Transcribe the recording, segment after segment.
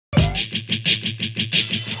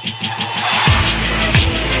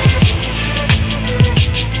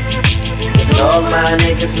all my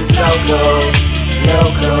niggas is loco,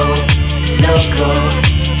 loco, loco.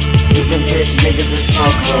 Even bitch niggas is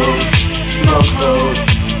smoke hoes, smoke hoes,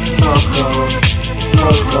 smoke hoes,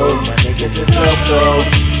 smoke hoes. My niggas is loco,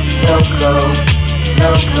 loco,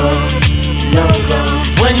 loco, loco.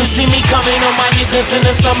 When you see me coming on my niggas in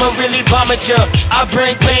the summer, really bomb at ya. I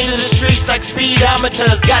bring pain to the streets like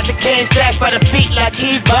speedometers. Got the cane stashed by the feet like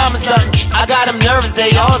he's bombing something. I got them nervous,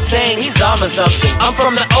 they all saying he's on something. I'm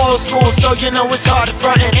from the old school, so you know it's hard to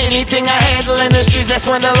front. And anything I handle in the streets, that's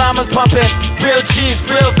when the llama's pumping. Real G's,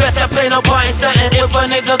 real vets, I play no part in stunting. If a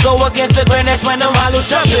nigga go against the grain, that's when the hollows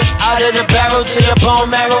jumping. Out of the barrel to your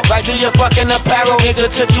bone marrow, right to your fucking apparel. Nigga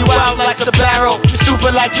took you out like a barrel. You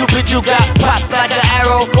stupid like Cupid, you got popped like an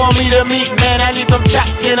arrow. Call me the meat man, I leave them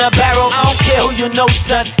chopped in a barrel. I don't care who you know,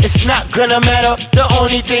 son, it's not gonna matter. The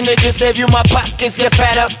only thing that can save you, my pockets get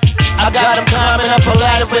fatter. I got them climbing up a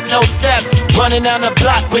ladder with no steps, running down the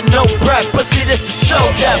block with no breath. But see, this is so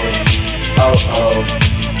devil. Oh oh,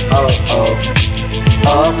 oh oh.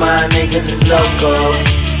 All my niggas is loco,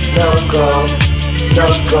 loco,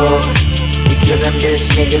 loco. We killin' bitch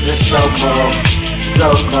niggas in slow mo,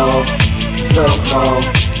 slow mo, slow mo.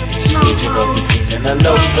 Street, you know we seen in the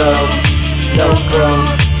loco, loco,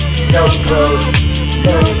 loco,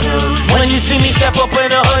 loco. When you see me step up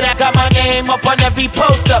in the hood, I got my name up on every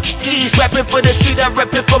poster. Steve's rapping for the street, I'm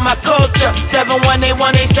rapping for my culture.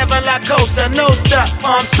 718-187 like Costa Nostra.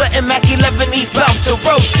 I'm sweating Mac 11, these bounce to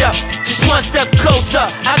roast ya. Just one step closer,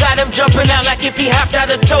 I got him jumping out like if he hopped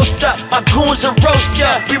out a toaster. My goons are roast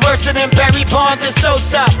ya, we worse than Barry Bonds and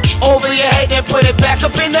Sosa. Over your head and put it back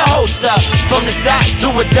up in the holster. From the stop,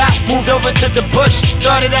 do a dot, moved over to the bush.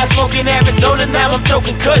 Started out smoking Arizona, now I'm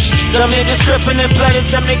choking Kush. Some niggas gripping and blooded,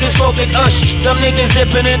 some niggas smoking Ush. Some niggas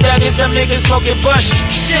dipping and dugging, some niggas smoking Bush.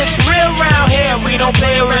 Shit's real round here, we don't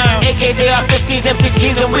play around. AKs, AR-15s,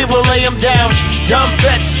 M16s, and we will lay them down. Dumb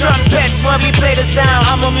vets, trumpets, when we play the sound.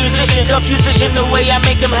 I'm a musician, confusion the way I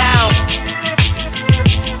make them howl.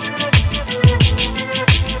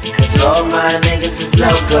 Cause all my niggas is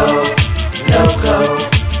loco, loco,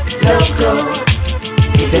 loco.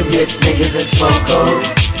 Even bitch niggas is smoke hoes,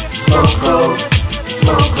 smoke hoes,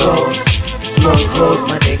 smoke hoes, smoke hoes.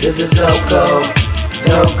 My niggas is loco,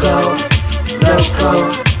 loco, loco,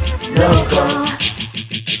 loco.